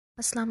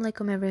Assalamu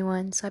alaikum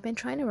everyone. So I've been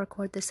trying to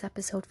record this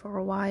episode for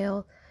a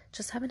while,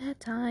 just haven't had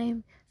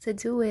time to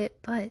do it,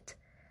 but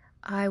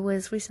I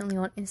was recently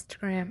on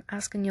Instagram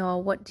asking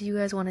y'all what do you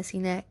guys want to see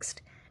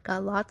next.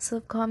 Got lots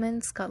of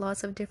comments, got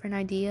lots of different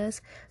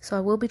ideas, so I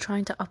will be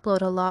trying to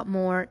upload a lot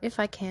more if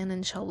I can,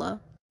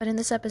 inshallah. But in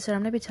this episode,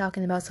 I'm going to be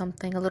talking about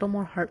something a little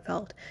more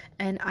heartfelt.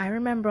 And I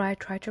remember I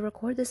tried to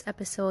record this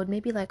episode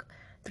maybe like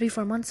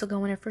 3-4 months ago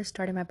when I first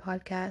started my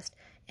podcast,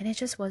 and it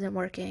just wasn't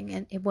working.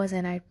 And it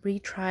wasn't. I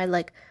retried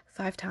like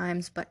 5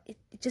 times, but it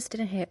just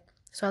didn't hit.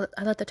 So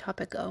I let the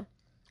topic go.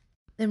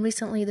 Then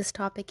recently, this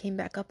topic came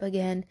back up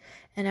again,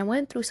 and I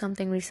went through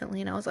something recently,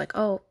 and I was like,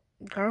 "Oh,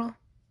 girl,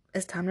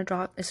 it's time to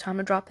drop. It's time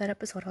to drop that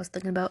episode I was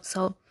thinking about."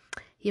 So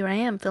here I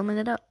am, filming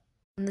it up.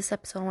 In this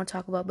episode, I want to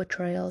talk about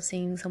betrayal,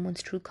 seeing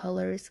someone's true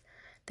colors,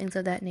 things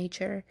of that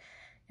nature,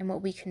 and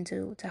what we can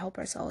do to help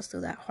ourselves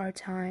through that hard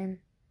time,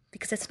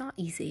 because it's not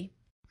easy.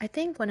 I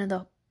think one of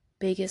the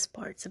biggest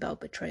parts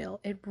about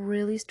betrayal, it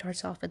really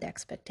starts off with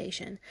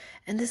expectation.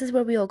 And this is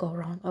where we all go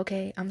wrong,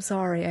 okay? I'm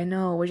sorry, I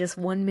know, we're just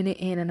 1 minute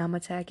in and I'm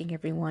attacking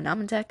everyone.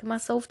 I'm attacking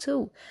myself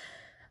too.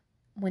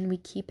 When we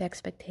keep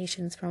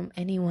expectations from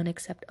anyone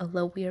except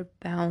Allah, we are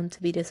bound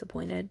to be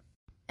disappointed.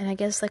 And I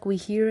guess like we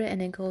hear it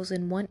and it goes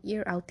in one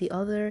ear out the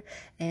other,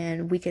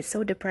 and we get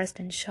so depressed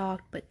and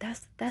shocked. But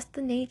that's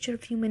the nature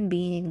of human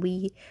being.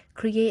 We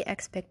create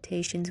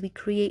expectations, we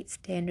create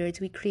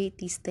standards, we create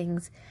these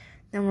things.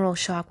 Then we're all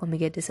shocked when we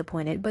get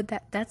disappointed. But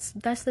that's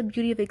the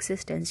beauty of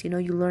existence. You know,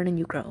 you learn and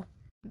you grow.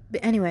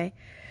 But anyway,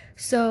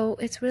 so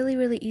it's really,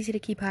 really easy to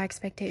keep high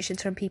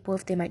expectations from people,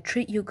 if they might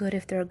treat you good,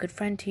 if they're a good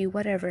friend to you,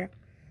 whatever.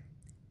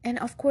 And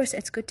of course,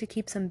 it's good to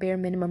keep some bare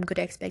minimum good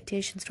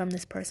expectations from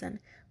this person,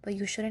 but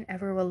you shouldn't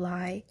ever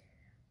rely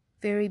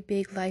very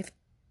big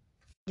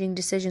life-changing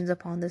decisions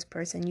upon this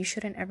person. You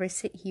shouldn't ever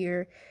sit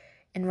here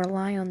and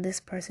rely on this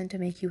person to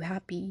make you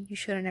happy. You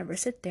shouldn't ever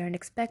sit there and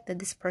expect that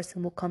this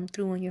person will come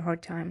through in your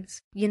hard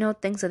times. You know,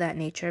 things of that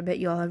nature. I bet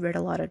y'all have read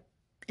a lot of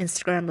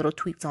Instagram little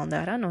tweets on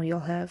that. I know y'all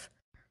have.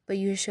 But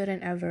you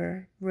shouldn't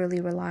ever really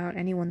rely on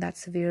anyone that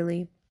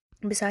severely.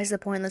 Besides the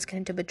point, let's get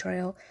into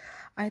betrayal.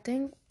 I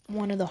think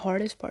one of the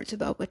hardest parts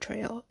about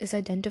betrayal is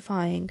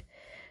identifying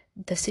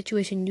the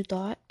situation you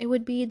thought it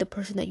would be, the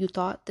person that you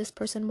thought this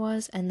person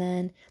was, and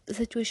then the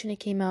situation it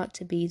came out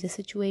to be, the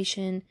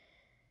situation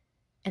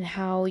and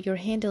how you're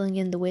handling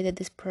in the way that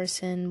this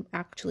person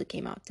actually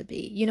came out to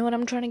be. You know what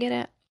I'm trying to get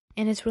at?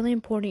 And it's really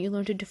important you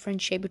learn to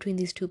differentiate between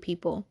these two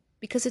people,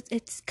 because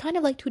it's kind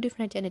of like two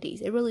different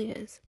identities. It really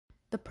is.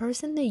 The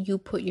person that you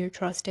put your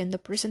trust in, the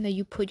person that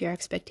you put your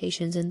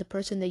expectations in, the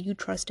person that you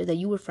trusted, that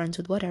you were friends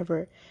with,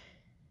 whatever,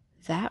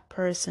 that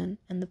person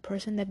and the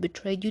person that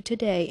betrayed you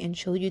today and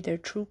showed you their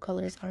true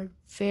colors are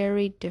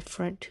very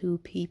different two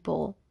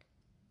people.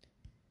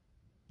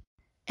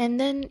 And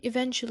then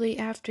eventually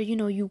after,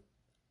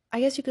 I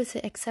guess you could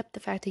say, accept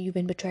the fact that you've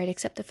been betrayed,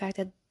 accept the fact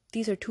that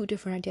these are two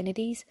different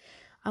identities.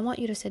 I want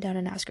you to sit down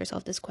and ask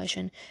yourself this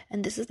question.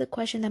 And this is the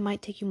question that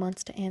might take you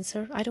months to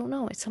answer. I don't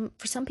know.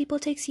 For some people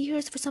it takes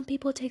years, for some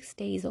people it takes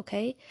days,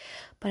 okay?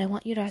 But I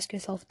want you to ask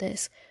yourself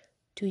this.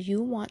 Do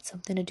you want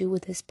something to do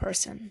with this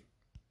person?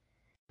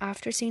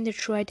 After seeing their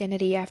true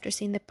identity, after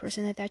seeing the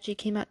person that actually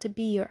came out to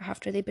be, or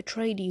after they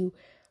betrayed you,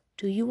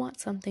 do you want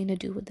something to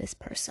do with this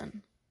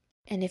person?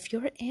 And if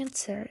your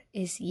answer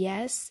is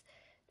yes,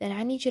 then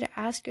I need you to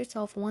ask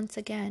yourself once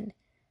again,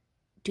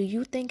 do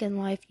you think in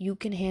life you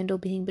can handle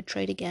being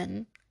betrayed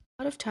again?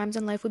 A lot of times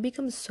in life we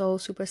become so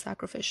super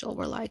sacrificial.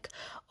 We're like,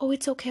 oh,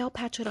 it's okay, I'll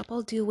patch it up,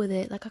 I'll deal with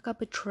it. Like, I got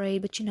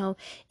betrayed, but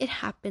it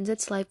happens,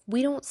 it's life.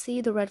 We don't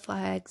see the red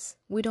flags.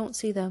 We don't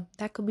see them.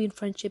 That could be in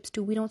friendships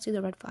too. We don't see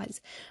the red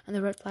flags. And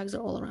the red flags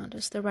are all around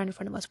us. They're right in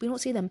front of us. We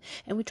don't see them.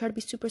 And we try to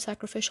be super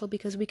sacrificial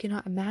because we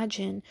cannot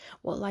imagine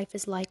what life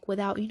is like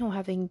without,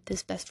 having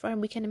this best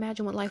friend. We can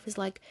imagine what life is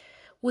like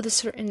with a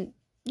certain,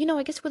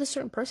 I guess with a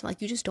certain person.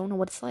 Like, you just don't know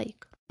what it's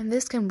like. And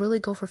this can really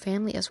go for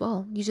family as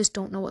well. You just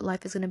don't know what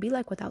life is going to be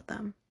like without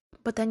them.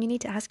 But then you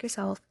need to ask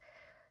yourself,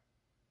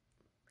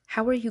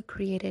 how are you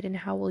created and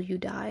how will you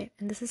die?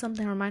 And this is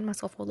something I remind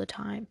myself all the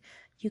time.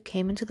 You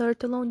came into the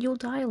earth alone, you'll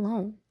die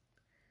alone.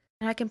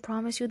 And I can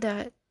promise you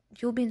that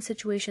you'll be in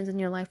situations in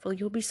your life where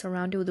you'll be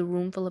surrounded with a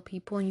room full of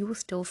people and you will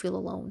still feel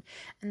alone.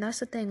 And that's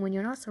the thing. When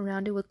you're not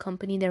surrounded with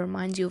company that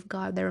reminds you of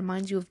God, that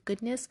reminds you of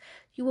goodness,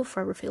 you will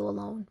forever feel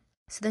alone.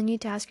 So then you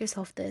need to ask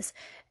yourself this.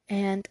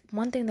 And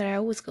one thing that I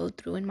always go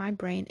through in my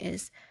brain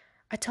is,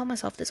 I tell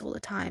myself this all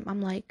the time.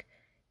 I'm like,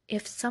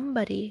 if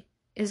somebody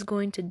is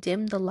going to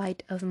dim the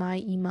light of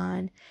my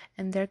iman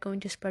and they're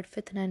going to spread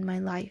fitna in my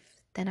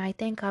life, then I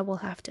think I will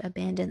have to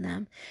abandon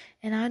them.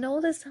 And I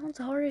know this sounds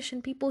harsh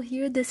and people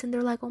hear this and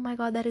they're like, oh my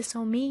God, that is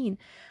so mean.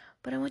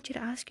 But I want you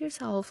to ask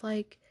yourself,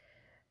 like,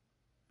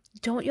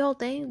 don't y'all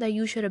think that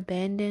you should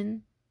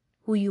abandon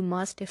who you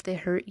must if they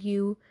hurt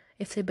you,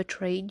 if they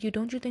betrayed you?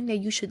 Don't you think that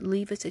you should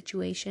leave a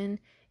situation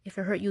if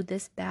it hurt you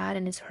this bad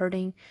and it's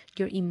hurting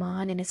your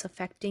iman and it's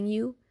affecting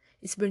you?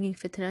 It's bringing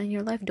fitna in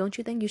your life. Don't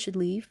you think you should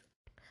leave?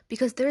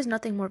 Because there is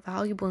nothing more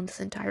valuable in this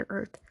entire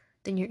earth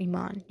than your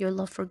iman, your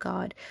love for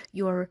God,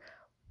 your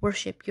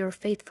worship, your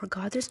faith for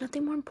God. There's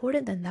nothing more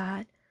important than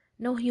that.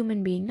 No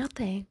human being,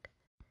 nothing.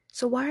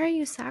 So why are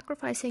you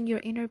sacrificing your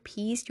inner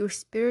peace, your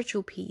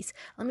spiritual peace?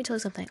 Let me tell you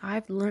something.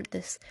 I've learned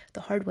this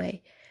the hard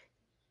way.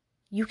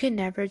 You can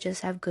never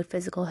just have good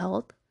physical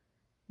health.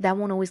 That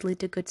won't always lead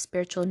to good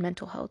spiritual and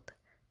mental health.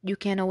 You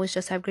can't always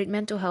just have great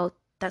mental health.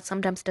 That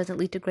sometimes doesn't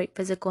lead to great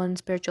physical and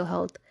spiritual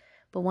health.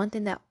 But one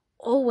thing that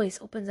always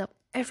opens up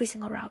every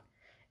single route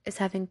is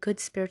having good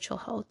spiritual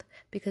health,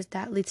 because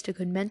that leads to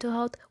good mental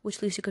health,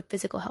 which leads to good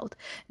physical health.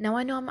 Now,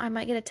 I know I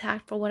might get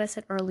attacked for what I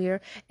said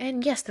earlier,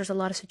 and yes, there's a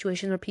lot of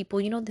situations where people,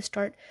 they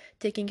start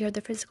taking care of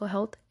their physical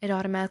health. It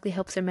automatically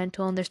helps their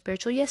mental and their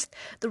spiritual. Yes,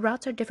 the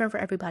routes are different for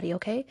everybody,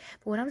 okay?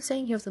 But what I'm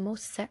saying here is the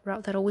most set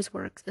route that always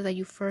works is that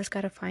you first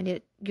got to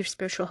find your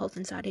spiritual health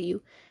inside of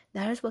you.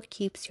 That is what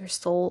keeps your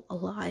soul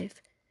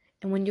alive.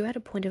 And when you're at a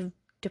point of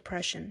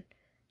depression,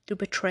 through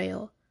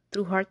betrayal,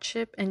 through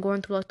hardship, and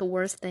going through like the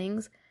worst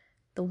things,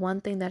 the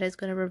one thing that is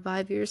going to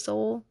revive your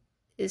soul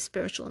is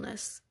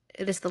spiritualness.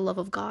 It is the love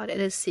of God. It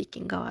is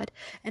seeking God.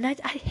 And I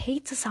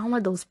hate to sound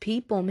like those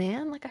people,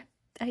 man. Like,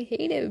 I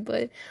hate it,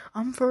 but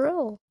I'm for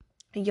real.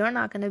 You're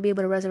not going to be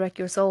able to resurrect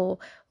your soul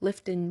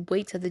lifting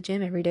weights at the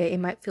gym every day. It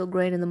might feel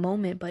great in the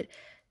moment, but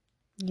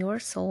your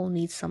soul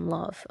needs some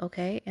love,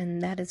 okay?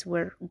 And that is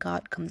where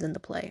God comes into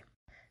play.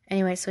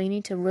 Anyway, so you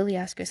need to really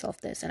ask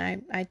yourself this.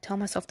 And I tell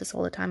myself this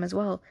all the time as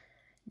well.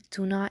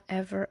 Do not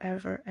ever,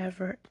 ever,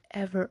 ever,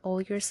 ever owe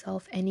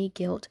yourself any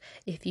guilt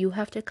if you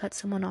have to cut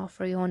someone off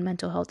for your own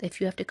mental health,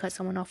 if you have to cut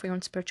someone off for your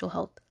own spiritual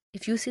health.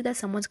 If you see that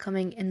someone's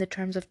coming in the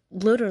terms of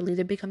literally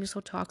they're becoming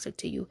so toxic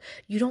to you,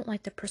 you don't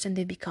like the person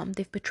they've become,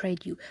 they've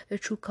betrayed you, their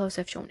true colors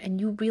have shown,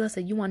 and you realize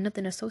that you want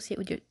nothing to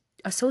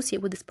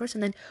associate with this person,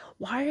 then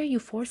why are you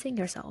forcing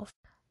yourself?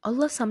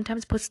 Allah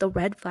sometimes puts the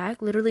red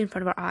flag literally in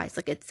front of our eyes.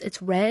 Like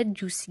it's red,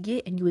 you see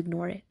it, and you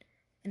ignore it.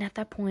 And at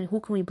that point, who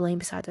can we blame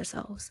besides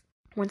ourselves?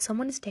 When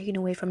someone is taken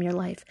away from your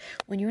life,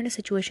 when you're in a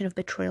situation of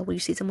betrayal, where you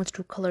see someone's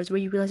true colors, where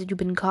you realize that you've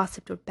been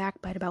gossiped or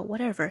backbite about,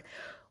 whatever,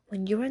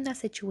 when you're in that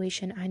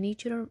situation, I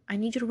need you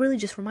to really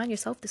just remind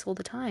yourself this all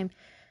the time.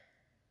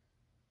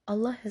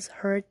 Allah has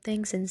heard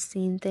things and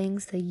seen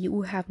things that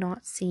you have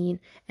not seen.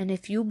 And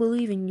if you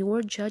believe in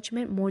your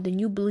judgment more than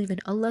you believe in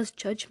Allah's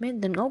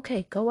judgment, then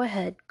okay, go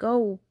ahead.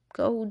 Go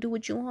do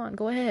what you want.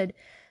 Go ahead.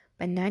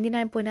 But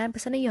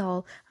 99.9% of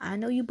y'all, I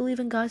know you believe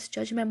in God's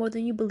judgment more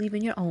than you believe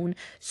in your own.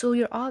 So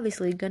you're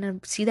obviously gonna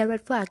see that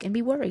red flag and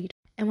be worried.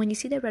 And when you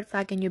see that red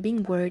flag and you're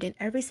being worried, and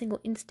every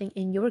single instinct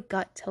in your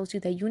gut tells you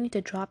that you need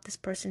to drop this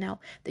person out,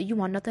 that you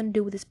want nothing to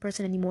do with this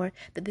person anymore,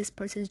 that this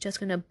person is just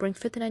going to bring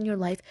fitna in your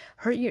life,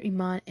 hurt your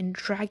iman, and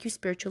drag you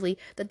spiritually,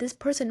 that this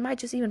person might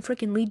just even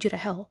freaking lead you to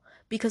hell.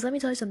 Because let me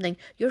tell you something,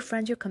 your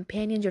friends, your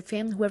companions, your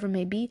family, whoever it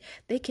may be,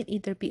 they can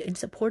either be in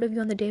support of you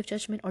on the day of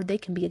judgment, or they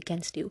can be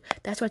against you.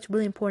 That's why it's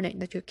really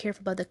important that you're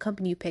careful about the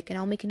company you pick, and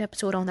I'll make an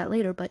episode on that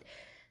later, but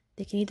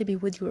they can either be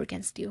with you or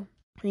against you.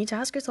 You need to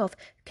ask yourself,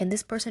 can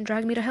this person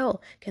drag me to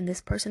hell? Can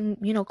this person,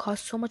 cause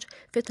so much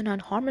fitna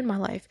and harm in my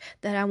life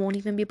that I won't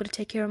even be able to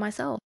take care of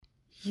myself?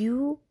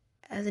 You,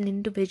 as an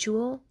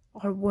individual,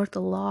 are worth a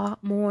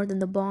lot more than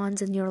the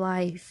bonds in your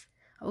life,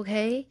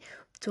 okay?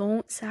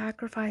 Don't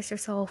sacrifice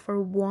yourself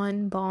for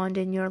one bond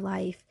in your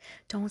life.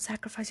 Don't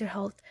sacrifice your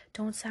health.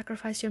 Don't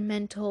sacrifice your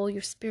mental,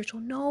 your spiritual.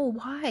 No,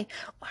 why?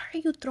 Why are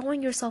you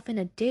throwing yourself in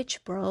a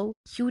ditch, bro?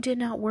 You did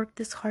not work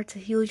this hard to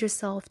heal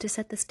yourself, to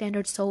set the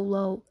standard so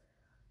low.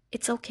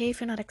 It's okay if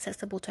you're not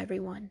accessible to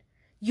everyone.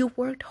 You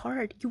worked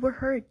hard, you were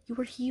hurt, you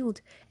were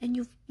healed,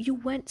 and you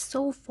went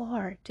so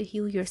far to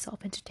heal yourself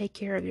and to take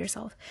care of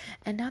yourself.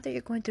 And now that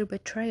you're going through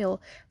betrayal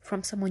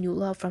from someone you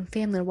love, from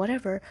family or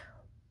whatever,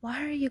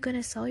 why are you going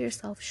to sell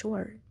yourself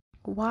short?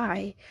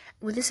 Why?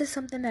 Well, this is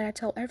something that I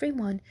tell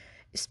everyone,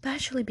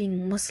 especially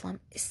being Muslim,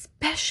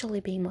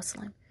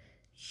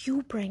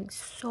 you bring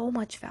so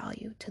much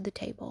value to the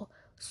table,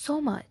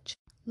 so much.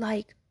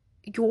 Like,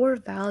 your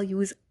value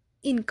is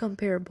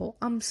incomparable.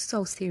 I'm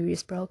so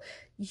serious, bro.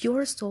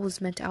 Your soul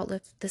is meant to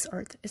outlive this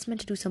earth. It's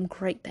meant to do some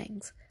great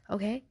things,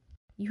 okay?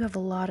 You have a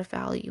lot of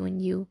value in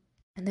you.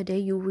 And the day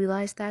you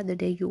realize that, the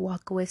day you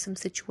walk away from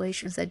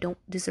situations that don't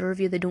deserve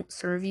you, that don't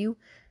serve you,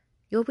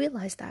 you'll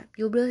realize that.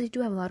 You'll realize you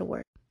do have a lot of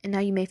work. And now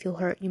you may feel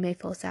hurt, you may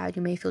feel sad,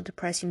 you may feel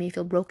depressed, you may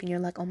feel broken. You're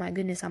like, oh my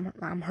goodness,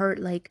 I'm hurt.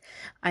 Like,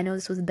 I know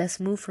this was the best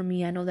move for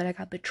me. I know that I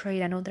got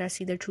betrayed. I know that I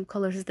see their true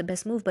colors is the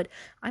best move, but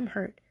I'm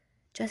hurt.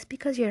 Just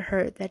because you're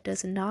hurt, that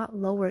does not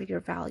lower your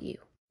value,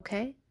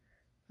 okay?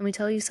 Let me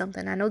tell you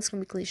something. I know it's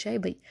going to be cliche,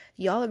 but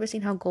y'all ever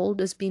seen how gold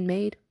is being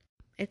made?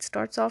 It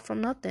starts off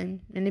from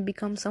nothing, and it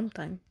becomes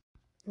something.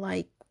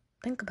 Like,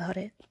 think about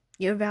it.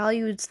 Your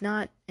value is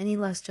not any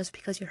less just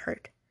because you're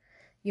hurt.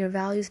 Your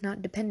value is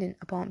not dependent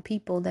upon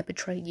people that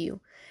betrayed you.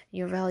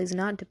 Your value is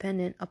not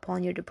dependent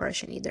upon your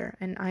depression either.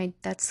 And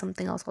that's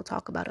something else I'll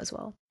talk about as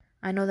well.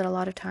 I know that a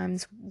lot of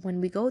times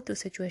when we go through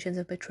situations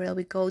of betrayal,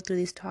 we go through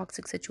these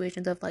toxic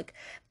situations of like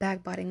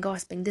backbiting,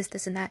 gossiping,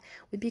 this and that,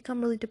 we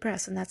become really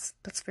depressed, and that's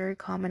very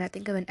common. I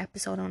think of an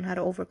episode on how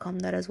to overcome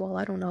that as well.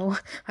 I don't know.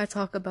 I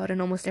talk about it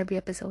in almost every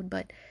episode,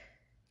 but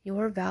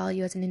your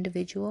value as an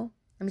individual,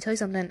 Let me tell you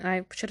something, and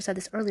I should have said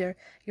this earlier.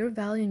 Your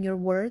value and your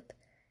worth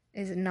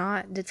is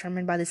not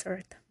determined by this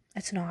earth.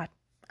 It's not.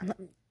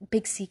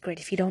 Big secret.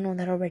 If you don't know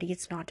that already,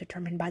 it's not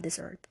determined by this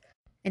earth.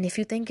 And if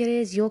you think it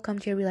is, you'll come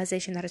to your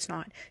realization that it's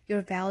not.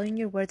 Your value and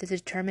your worth is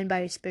determined by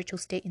your spiritual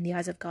state in the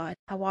eyes of God.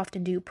 How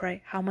often do you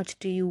pray? How much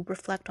do you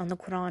reflect on the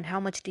Quran? How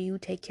much do you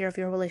take care of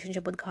your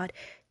relationship with God?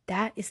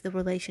 That is the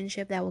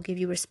relationship that will give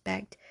you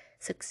respect,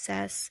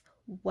 success,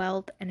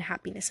 wealth, and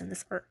happiness in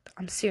this earth.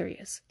 I'm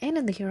serious. And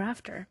in the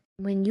hereafter.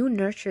 When you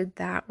nurture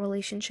that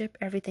relationship,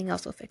 everything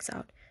else will fix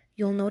out.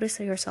 You'll notice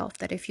to yourself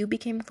that if you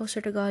became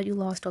closer to God, you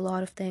lost a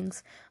lot of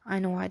things. I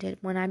know I did.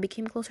 When I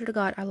became closer to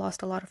God, I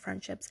lost a lot of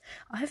friendships.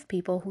 I have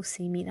people who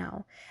see me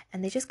now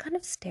and they just kind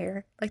of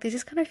stare. Like they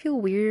just kind of feel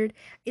weird.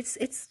 It's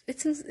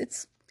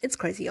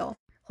crazy, y'all.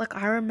 Like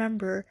I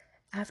remember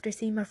after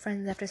seeing my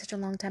friends after such a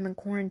long time in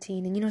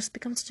quarantine and just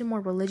become such a more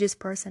religious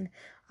person,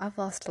 I've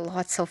lost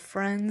lots of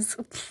friends.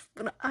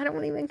 But I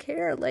don't even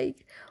care.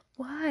 Like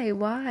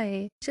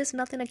why? It's just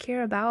nothing to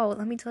care about.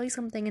 Let me tell you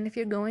something. And if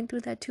you're going through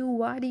that too,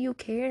 why do you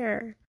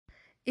care?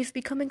 If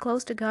becoming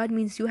close to God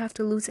means you have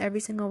to lose every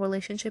single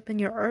relationship in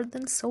your earth,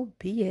 then so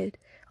be it.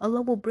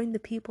 Allah will bring the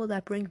people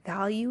that bring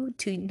value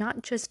to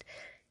not just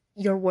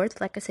your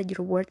worth. Like I said,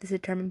 your worth is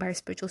determined by your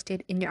spiritual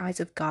state in your eyes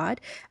of God.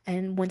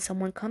 And when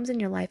someone comes in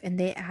your life and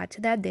they add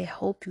to that, they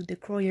help you, they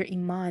grow your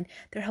iman,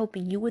 they're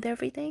helping you with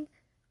everything.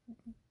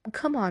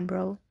 Come on,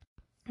 bro.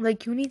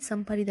 Like, you need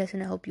somebody that's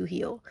gonna help you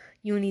heal.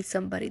 You need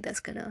somebody that's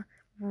gonna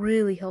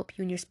really help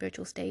you in your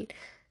spiritual state.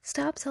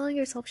 Stop selling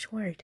yourself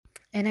short.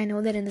 And I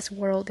know that in this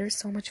world, there's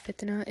so much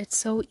fitna. It's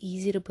so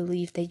easy to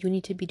believe that you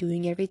need to be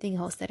doing everything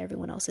else that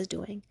everyone else is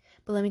doing.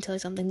 But let me tell you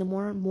something. The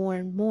more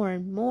and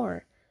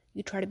more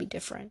you try to be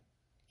different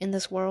in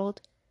this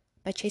world,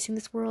 by chasing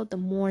this world, the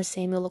more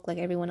same you'll look like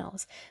everyone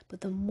else.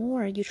 But the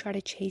more you try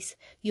to chase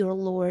your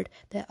Lord,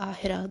 the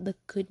ahira, the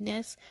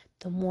goodness,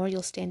 the more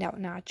you'll stand out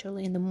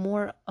naturally and the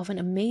more of an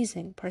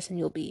amazing person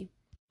you'll be.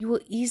 You will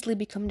easily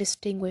become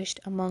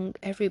distinguished among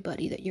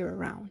everybody that you're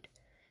around.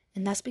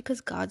 And that's because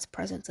God's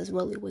presence is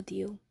really with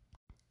you.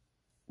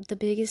 The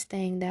biggest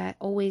thing that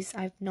always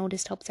I've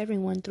noticed helps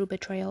everyone through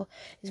betrayal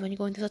is when you're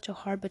going through such a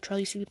hard betrayal,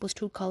 you see people's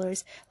true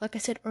colors. Like I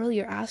said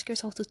earlier, ask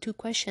yourself those two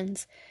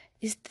questions.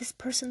 Is this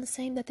person the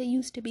same that they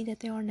used to be that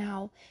they are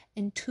now?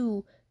 And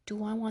two,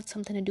 do I want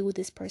something to do with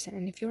this person?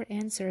 And if your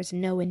answer is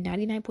no, and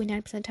 99.9%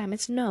 of the time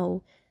it's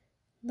no,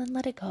 then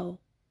let it go.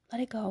 Let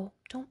it go.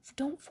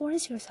 Don't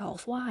force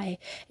yourself. Why?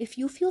 If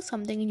you feel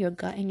something in your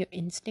gut and your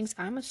instincts,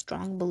 I'm a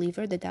strong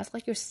believer that that's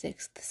like your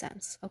sixth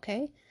sense,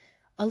 okay?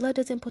 Allah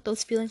doesn't put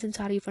those feelings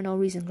inside of you for no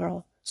reason,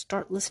 girl.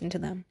 Start listening to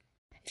them.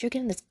 If you're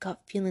getting this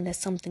gut feeling that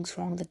something's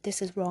wrong, that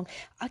this is wrong,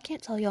 I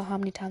can't tell y'all how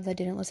many times I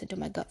didn't listen to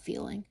my gut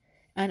feeling.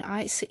 And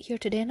I sit here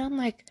today and I'm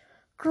like,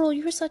 girl,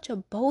 you're such a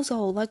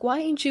bozo. Like, why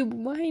ain't you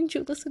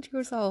listen to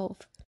yourself?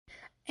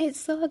 It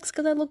sucks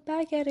because I look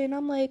back at it and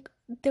I'm like,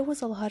 there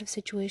was a lot of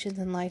situations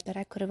in life that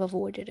I could have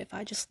avoided if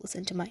I just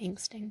listened to my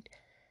instinct.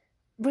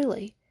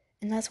 Really.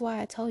 And that's why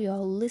I tell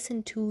y'all,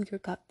 listen to your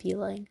gut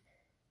feeling.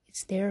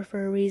 It's there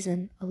for a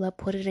reason. Allah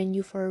put it in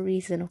you for a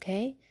reason,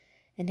 okay?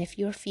 And if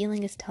your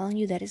feeling is telling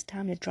you that it's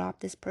time to drop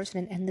this person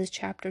and end this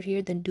chapter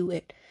here, then do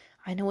it.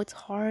 I know it's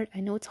hard. I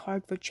know it's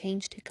hard for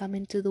change to come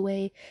into the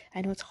way.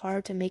 I know it's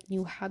hard to make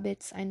new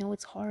habits. I know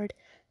it's hard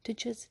to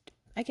just,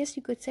 I guess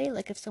you could say,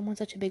 like if someone's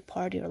such a big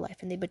part of your life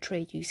and they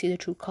betrayed you, you see the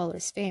true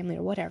colors, family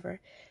or whatever.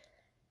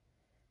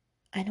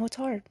 I know it's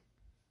hard,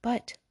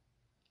 but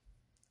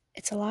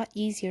it's a lot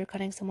easier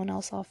cutting someone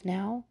else off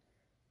now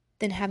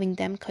than having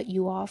them cut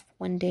you off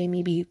one day,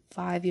 maybe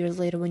 5 years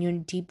later when you're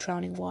in deep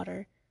drowning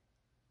water.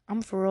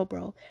 I'm for real,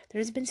 bro.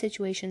 There's been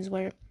situations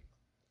where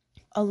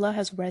Allah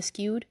has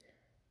rescued,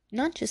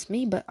 not just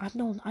me, but I've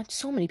known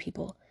so many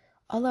people.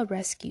 Allah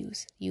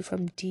rescues you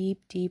from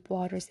deep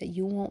waters that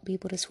you won't be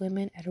able to swim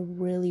in at a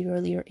really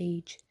earlier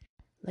age.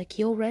 Like,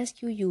 He'll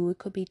rescue you. It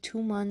could be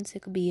 2 months,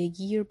 it could be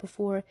a year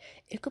before,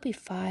 it could be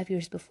 5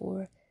 years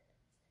before.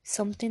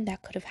 Something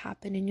that could have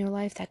happened in your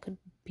life that could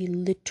be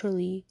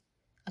literally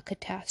a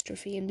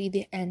catastrophe and be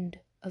the end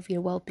of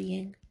your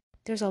well-being.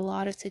 There's a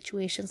lot of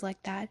situations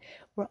like that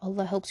where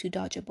Allah helps you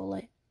dodge a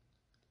bullet.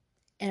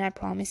 And I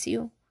promise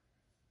you,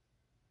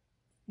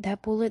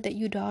 that bullet that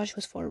you dodged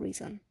was for a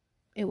reason.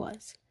 It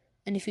was.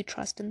 And if you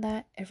trust in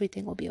that,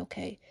 everything will be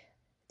okay.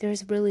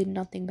 There's really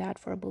nothing bad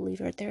for a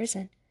believer. There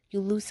isn't. You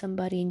lose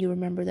somebody and you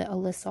remember that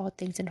Allah saw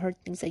things and heard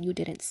things that you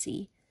didn't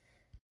see.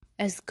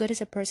 As good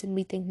as a person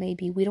we think may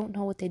be, we don't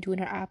know what they do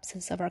in our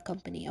absence of our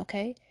company,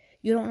 okay?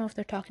 You don't know if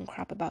they're talking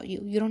crap about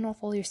you. You don't know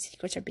if all your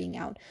secrets are being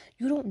out.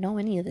 You don't know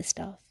any of this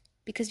stuff.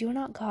 Because you're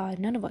not God.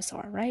 None of us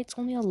are, right? It's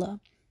only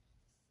Allah.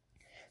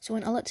 So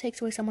when Allah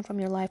takes away someone from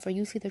your life or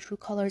you see their true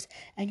colors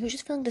and you're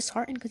just feeling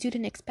disheartened because you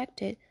didn't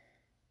expect it,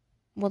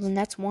 well then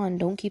that's one.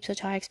 Don't keep such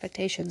high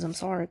expectations. I'm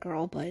sorry,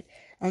 girl. But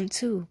on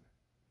two,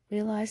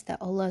 realize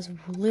that Allah is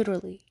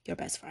literally your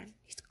best friend.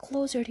 He's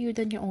closer to you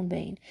than your own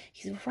vein.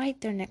 He's right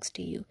there next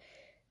to you.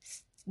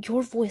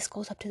 Your voice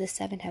goes up to the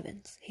 7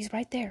 heavens. He's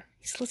right there.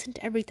 He's listening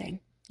to everything.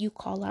 You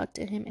call out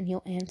to Him and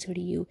He'll answer to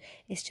you.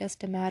 It's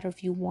just a matter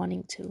of you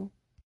wanting to.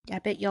 I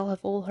bet y'all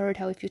have all heard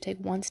how if you take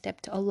one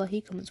step to Allah,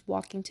 He comes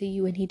walking to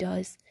you, and He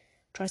does.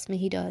 Trust me,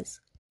 He does.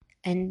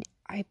 And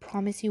I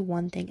promise you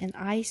one thing, and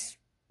I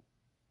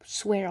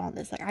swear on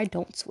this, like I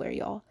don't swear,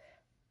 y'all.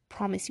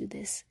 Promise you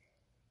this.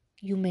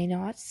 You may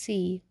not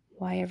see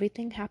why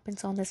everything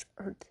happens on this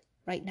earth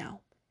right now,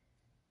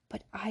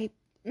 but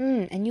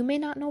and you may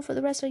not know for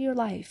the rest of your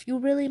life. You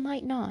really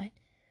might not.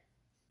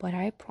 But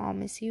I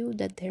promise you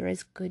that there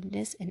is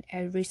goodness in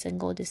every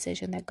single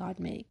decision that God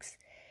makes.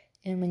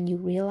 And when you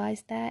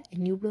realize that,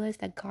 and you realize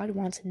that God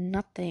wants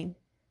nothing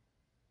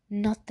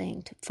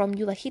from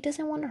you, like He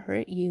doesn't want to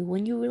hurt you.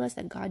 When you realize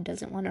that God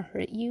doesn't want to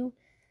hurt you,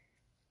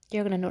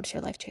 you're going to notice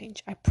your life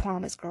change. I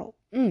promise, girl.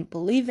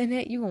 Believe in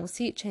it, you're going to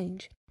see it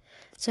change.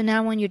 So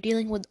now when you're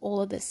dealing with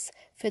all of this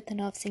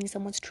fitna of seeing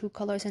someone's true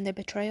colors and their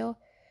betrayal,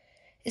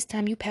 it's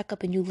time you pack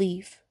up and you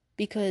leave.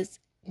 Because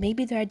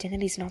maybe their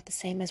identity is not the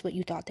same as what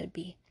you thought they'd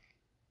be.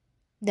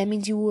 That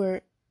means you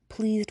were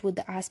pleased with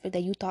the aspect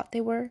that you thought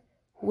they were,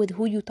 with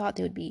who you thought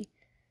they would be,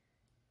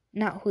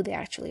 not who they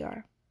actually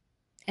are.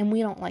 And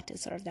we don't like to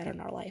serve that in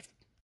our life.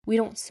 We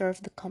don't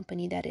serve the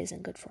company that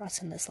isn't good for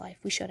us in this life.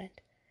 We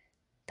shouldn't.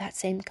 That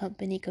same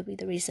company could be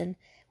the reason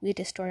we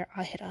destroy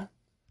our akhirah.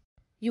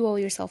 You owe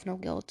yourself no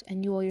guilt,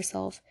 and you owe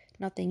yourself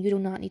nothing. You do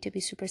not need to be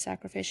super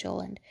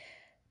sacrificial and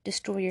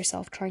destroy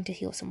yourself trying to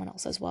heal someone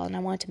else as well. And I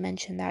wanted to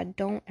mention that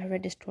don't ever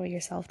destroy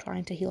yourself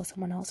trying to heal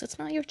someone else. It's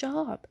not your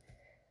job.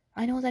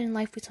 I know that in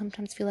life we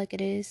sometimes feel like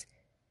it is.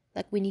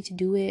 Like we need to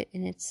do it,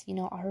 and it's,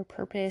 our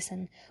purpose,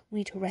 and we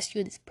need to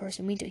rescue this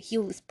person, we need to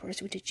heal this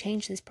person, we need to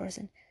change this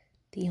person.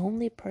 The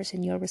only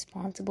person you're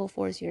responsible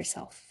for is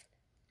yourself.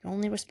 You're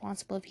only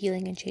responsible of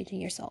healing and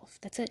changing yourself.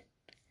 That's it.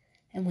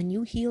 And when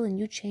you heal and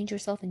you change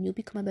yourself and you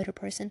become a better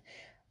person,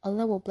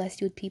 Allah will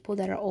bless you with people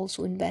that are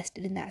also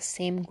invested in that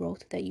same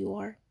growth that you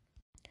are.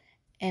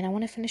 And I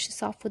want to finish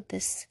this off with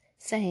this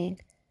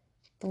saying: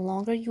 the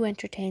longer you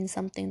entertain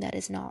something that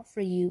is not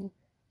for you,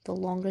 the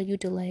longer you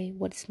delay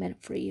what is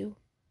meant for you.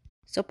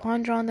 So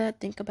ponder on that,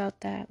 think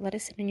about that, let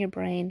it sit in your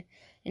brain.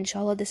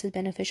 Inshallah, this is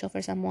beneficial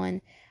for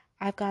someone.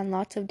 I've gotten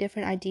lots of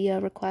different idea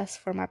requests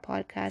for my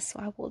podcast, so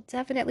I will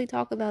definitely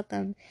talk about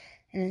them.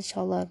 And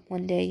inshallah,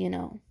 one day,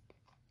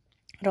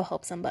 it'll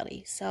help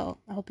somebody. So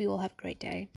I hope you all have a great day.